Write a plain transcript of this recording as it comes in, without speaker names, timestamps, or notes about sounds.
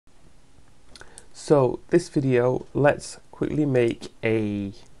So this video, let's quickly make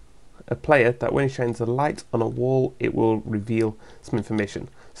a player that when it shines a light on a wall, it will reveal some information.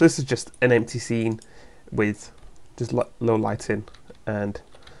 So this is just an empty scene with just low lighting and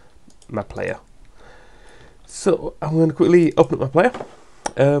my player. So I'm going to quickly open up my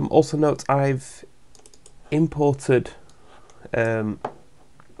player. Also note I've imported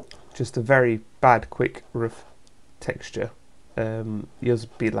just a very bad quick rough texture. Yours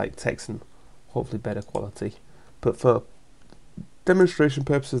would be like text and hopefully better quality, but for demonstration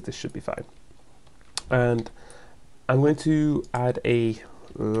purposes this should be fine. And I'm going to add a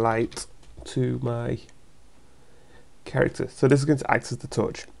light to my character, so this is going to act as the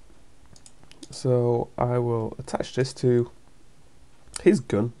torch. So I will attach this to his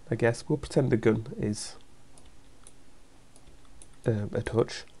gun. I guess we'll pretend the gun is a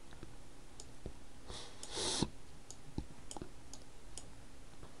torch.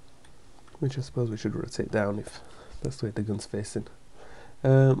 Which I suppose we should rotate down if that's the way the gun's facing.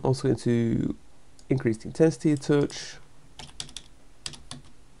 Also going to increase the intensity a touch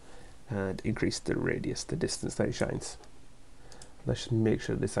and increase the radius, the distance that it shines. Let's just make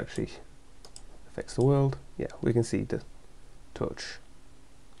sure this actually affects the world. Yeah, we can see the torch.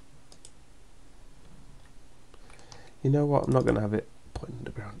 You know what, I'm not going to have it pointing at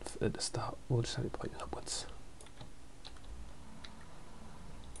the ground at the start, we'll just have it pointing upwards.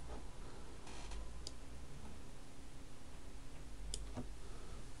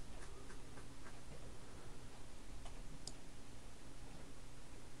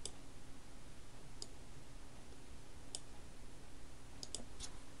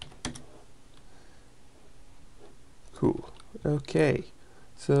 Cool. Okay,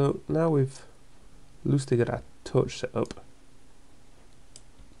 so now we've loosely got our torch set up.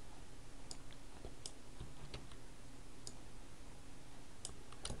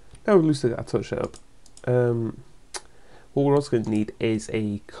 Now we've loosely got our torch set up. What we're also going to need is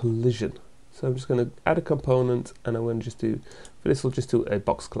a collision. So I'm just going to add a component, and I'm going to just do, for this we'll just do a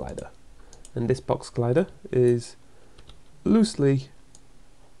box collider. And this box collider is loosely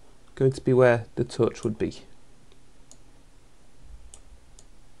going to be where the torch would be.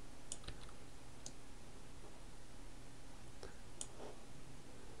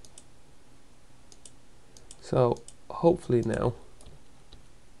 So hopefully now,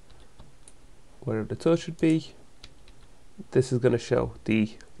 wherever the torch should be, this is going to show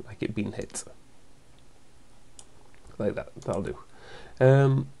like it being hit. Like that, that'll do.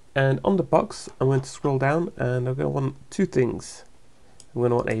 And on the box, I'm going to scroll down and I'm going to want two things. I'm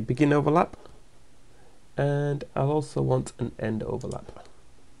going to want a begin overlap, and I'll also want an end overlap.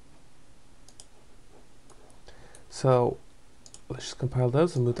 So let's just compile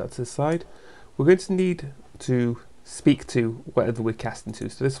those and move that to the side. We're going to need to speak to whatever we're casting to.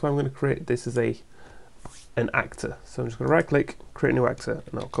 So this is why I'm going to create this as an actor. So I'm just going to right click, create a new actor,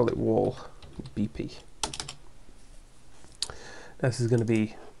 and I'll call it wall BP. This is going to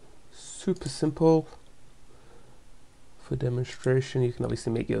be super simple for demonstration. You can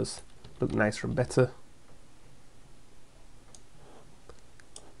obviously make yours look nicer and better.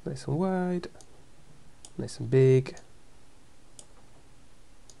 Nice and wide, nice and big.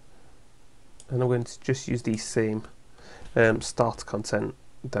 And I'm going to just use the same start content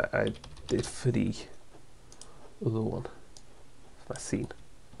that I did for the other one, for that scene.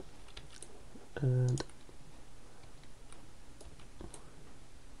 And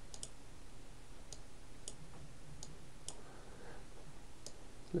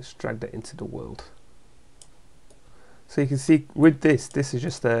let's drag that into the world. So you can see with this is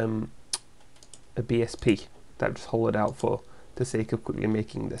just a BSP that I've just hollowed out for the sake of quickly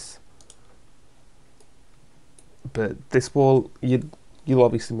making this. But this wall, you'll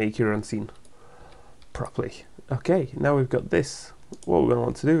obviously make your own scene properly. Okay, now we've got this. What we're going to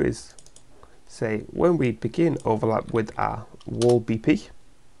want to do is say when we begin overlap with our wall BP,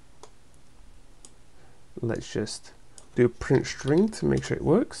 let's just do a print string to make sure it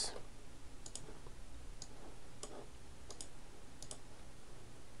works.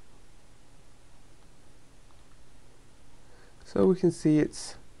 So we can see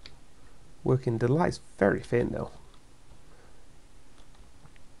it's working. The light's very faint now.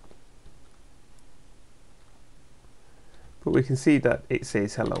 But we can see that it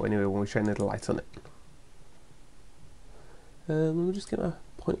says hello anyway when we shine the light on it. I'm just going to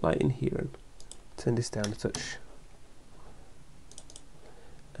point light in here and turn this down a touch.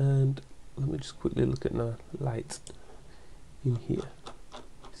 And let me just quickly look at the light in here.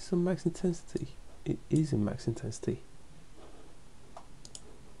 Is this on max intensity? It is in max intensity.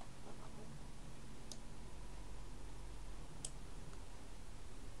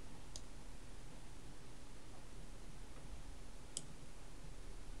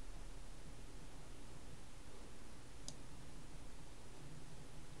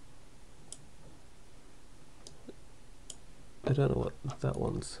 I don't know what that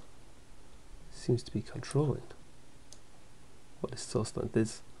one's seems to be controlling. What is source length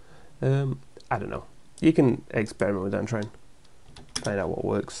is. I don't know. You can experiment with that and try and find out what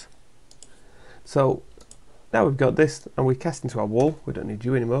works. So now we've got this and we cast into our wall. We don't need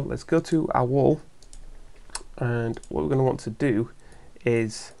you anymore. Let's go to our wall, and what we're going to want to do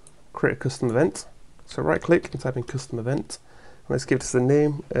is create a custom event. So right click and type in custom event. Let's give this a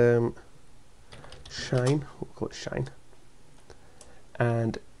name, shine. We'll call it shine.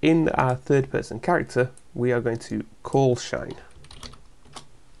 And in our third person character, we are going to call shine.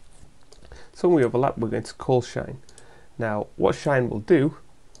 So when we overlap, we're going to call shine. Now, what shine will do,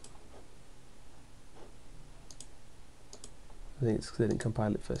 I think it's because I didn't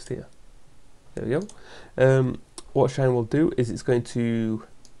compile it first here. There we go. What shine will do is it's going to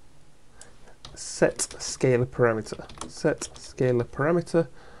set scalar parameter. Set scalar parameter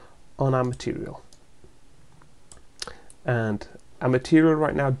on our material. And our material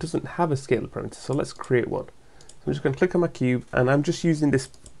right now doesn't have a scalar parameter, so let's create one. So I'm just going to click on my cube, and I'm just using this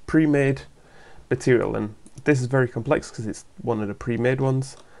pre-made material, and this is very complex because it's one of the pre-made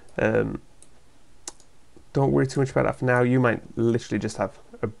ones. Don't worry too much about that for now. You might literally just have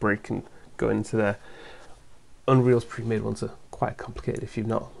a break and go into there. Unreal's pre-made ones are quite complicated if you've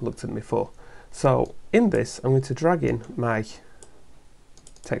not looked at them before. So in this, I'm going to drag in my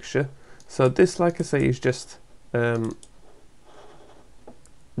texture. So this, like I say, is just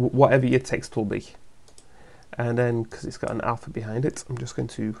whatever your text will be. And then, because it's got an alpha behind it, I'm just going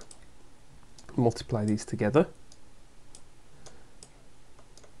to multiply these together.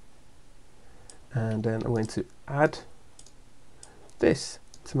 And then I'm going to add this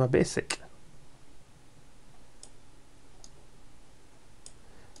to my basic.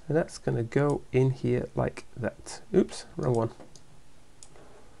 And that's going to go in here like that. Oops, wrong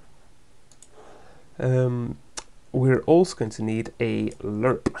one. We're also going to need a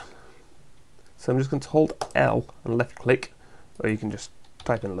lerp. So I'm just going to hold L and left click, or you can just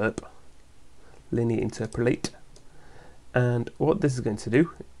type in lerp, linear interpolate. And what this is going to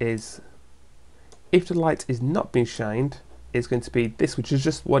do is, if the light is not being shined, it's going to be this, which is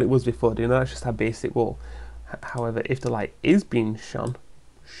just what it was before. You know, that's just our basic wall. However, if the light is being shined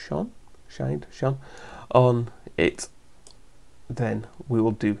on it, then we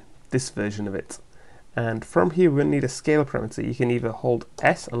will do this version of it. And from here, we're going to need a scalar parameter. You can either hold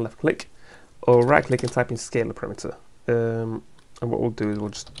S and left click, or right click and type in scalar parameter. And what we'll do is we'll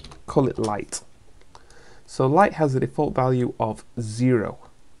just call it light. So light has a default value of 0.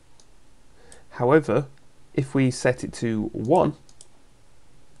 However, if we set it to 1,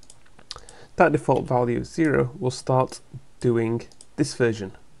 that default value of 0 will start doing this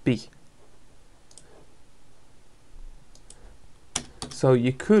version, B. So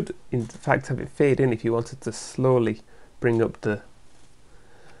you could, in fact, have it fade in if you wanted to slowly bring up the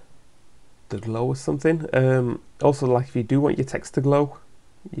glow or something. Also, like if you do want your text to glow,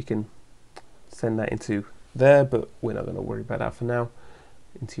 you can send that into there, but we're not going to worry about that for now.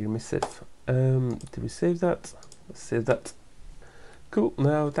 Into your emissive. Did we save that? Let's save that. Cool,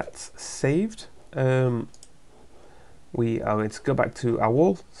 now that's saved. We are going to go back to our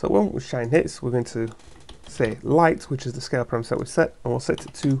wall. So when shine hits, we're going to say light, which is the scale parameter that we've set, and we'll set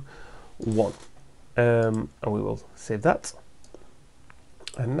it to 1. And we will save that.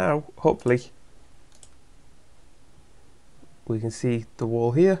 And now, hopefully, we can see the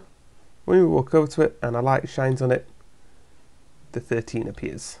wall here. When we walk over to it and a light shines on it, the 13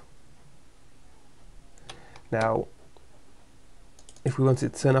 appears. Now, if we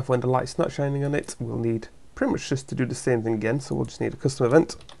wanted to turn off when the light's not shining on it, we'll need pretty much just to do the same thing again. So we'll just need a custom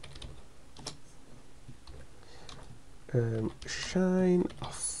event. Shine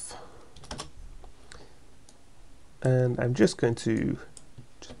off. And I'm just going to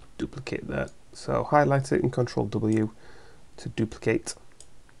duplicate that. So highlight it and Control W to duplicate.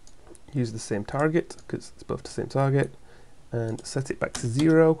 Use the same target because it's both the same target, and set it back to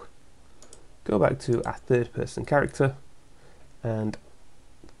 0. Go back to our third person character and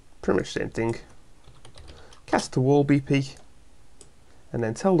pretty much the same thing. Cast to wall BP and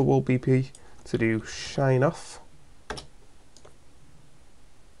then tell the wall BP to do shine off.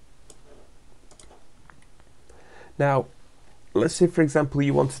 Now, let's say for example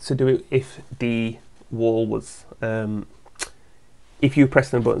you wanted to do it if the wall was, if you were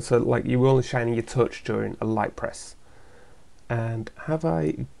pressing a button, so like you were only shining your touch during a light press. And have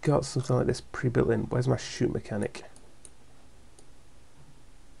I got something like this pre-built in? Where's my shoot mechanic?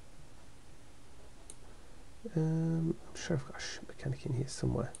 I'm sure I've got a shoot mechanic in here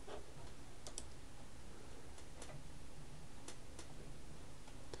somewhere.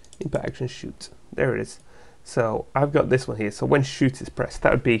 Impact action shoot. There it is. So I've got this one here. So when shoot is pressed,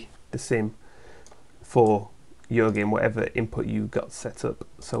 that would be the same for your game, whatever input you got set up.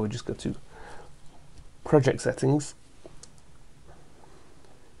 So we just go to project settings,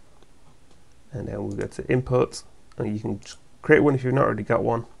 and then we'll go to input, and you can just create one if you've not already got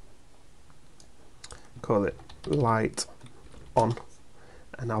one. Call it light on,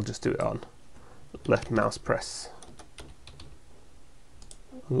 and I'll just do it on left mouse press.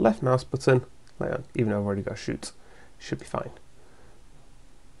 Left mouse button, light on, even though I've already got shoot, should be fine.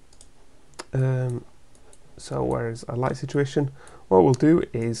 So whereas a light situation, what we'll do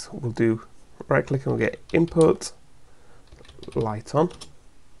is we'll do right click and we'll get input light on.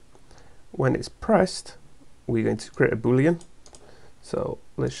 When it's pressed, we're going to create a boolean. So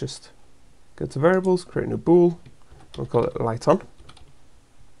let's just go to variables, create a new bool, we'll call it light on,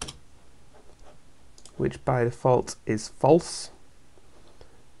 which by default is false.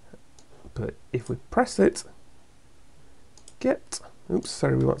 But if we press it, we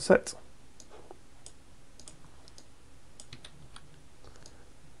want set.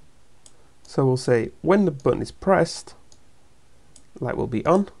 So we'll say when the button is pressed, light will be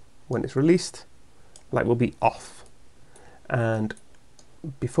on. When it's released, light will be off. And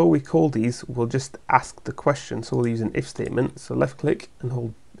before we call these, we'll just ask the question. So we'll use an if statement. So left click and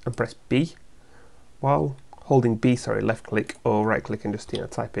hold and press B. While holding B, left click or right click and just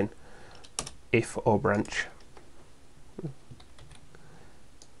type in if or branch.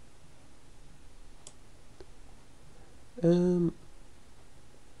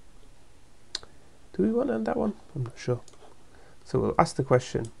 Do we want to end that one? I'm not sure. So we'll ask the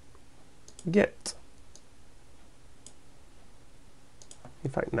question, get. In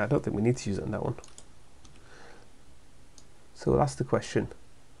fact, no, I don't think we need to use it on that one. So we'll ask the question,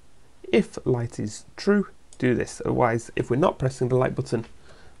 if light is true, do this. Otherwise, if we're not pressing the light button,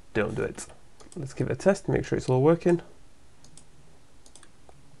 don't do it. Let's give it a test and make sure it's all working.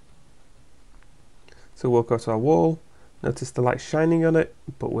 So we'll go to our wall. Notice the light shining on it,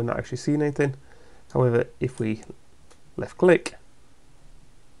 but we're not actually seeing anything. However, if we left click,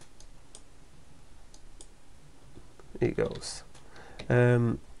 it goes.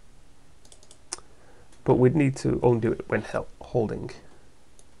 But we'd need to only do it when holding.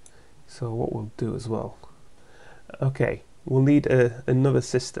 So what we'll do as well. Okay, we'll need another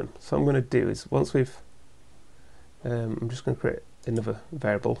system. So what I'm going to do is once we've, I'm just going to create another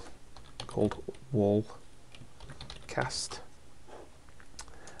variable called wall cast.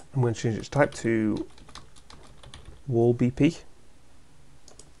 I'm going to change its type to wall BP.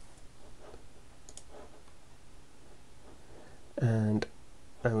 And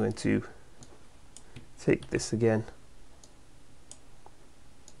I'm going to take this again.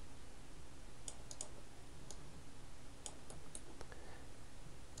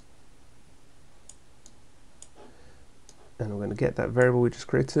 And we're going to get that variable we just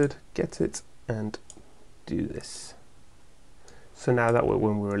created, get it, and do this. So now that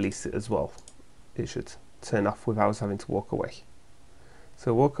when we release it as well, it should turn off without us having to walk away.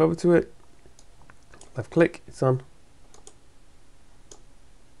 So walk over to it, left click, it's on.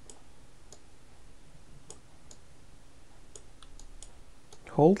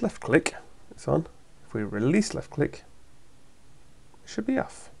 Hold left click, it's on. If we release left click, it should be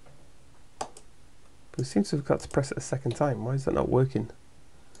off. But we seem to have got to press it a second time. Why is that not working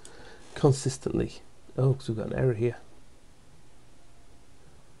consistently? Oh, because we've got an error here.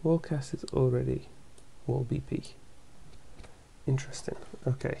 Wallcast is already wall BP. Interesting.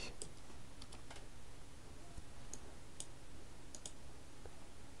 Okay.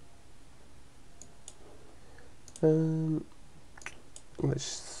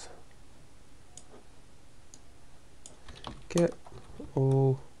 Let's get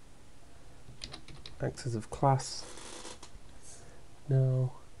all actors of class.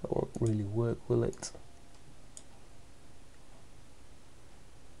 No, that won't really work, will it?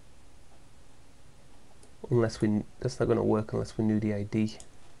 Unless that's not going to work unless we knew the ID,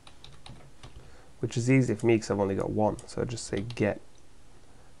 which is easy for me because I've only got one. So I just say get.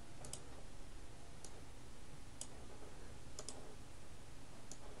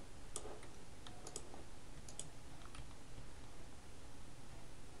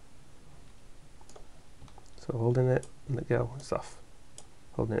 So holding it, let go, it's off.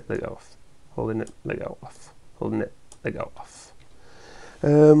 Holding it, let go off. Holding it, let go off. Holding it, let go off.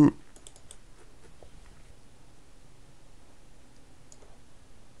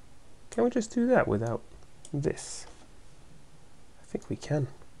 Can we just do that without this? I think we can.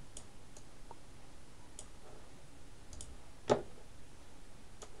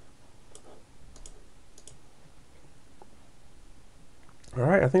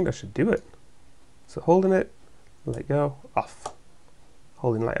 Alright, I think that should do it. So holding it, let go, off.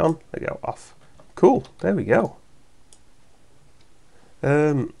 Holding light on, let go, off. Cool, there we go.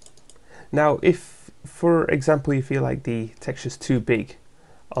 Now if, for example, you feel like the texture's too big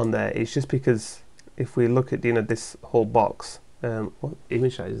on there, it's just because if we look at this whole box, what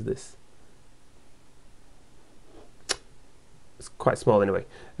image size is this? It's quite small anyway.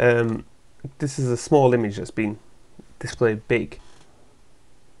 This is a small image that's been displayed big.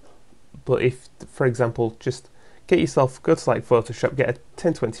 But if, for example, just get yourself, go to like Photoshop, get a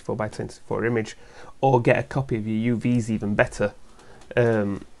 1024 by 1024 image, or get a copy of your UVs, even better,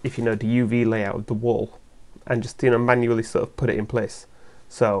 if you know the UV layout of the wall, and just manually sort of put it in place.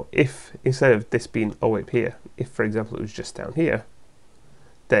 So if instead of this being all the way up here, if for example it was just down here,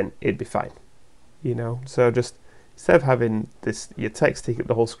 then it'd be fine. So just instead of having your text take up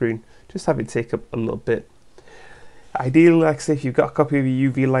the whole screen, just have it take up a little bit. Ideally, like I say, if you've got a copy of your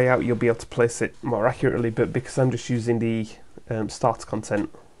UV layout, you'll be able to place it more accurately, but because I'm just using the start content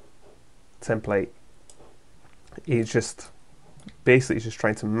template, it's just basically just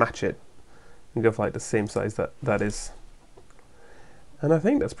trying to match it and go for like the same size that is. And I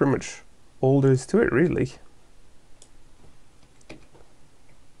think that's pretty much all there is to it, really.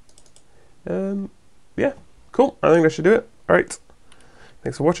 Yeah, cool. I think that should do it. Alright,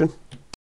 thanks for watching.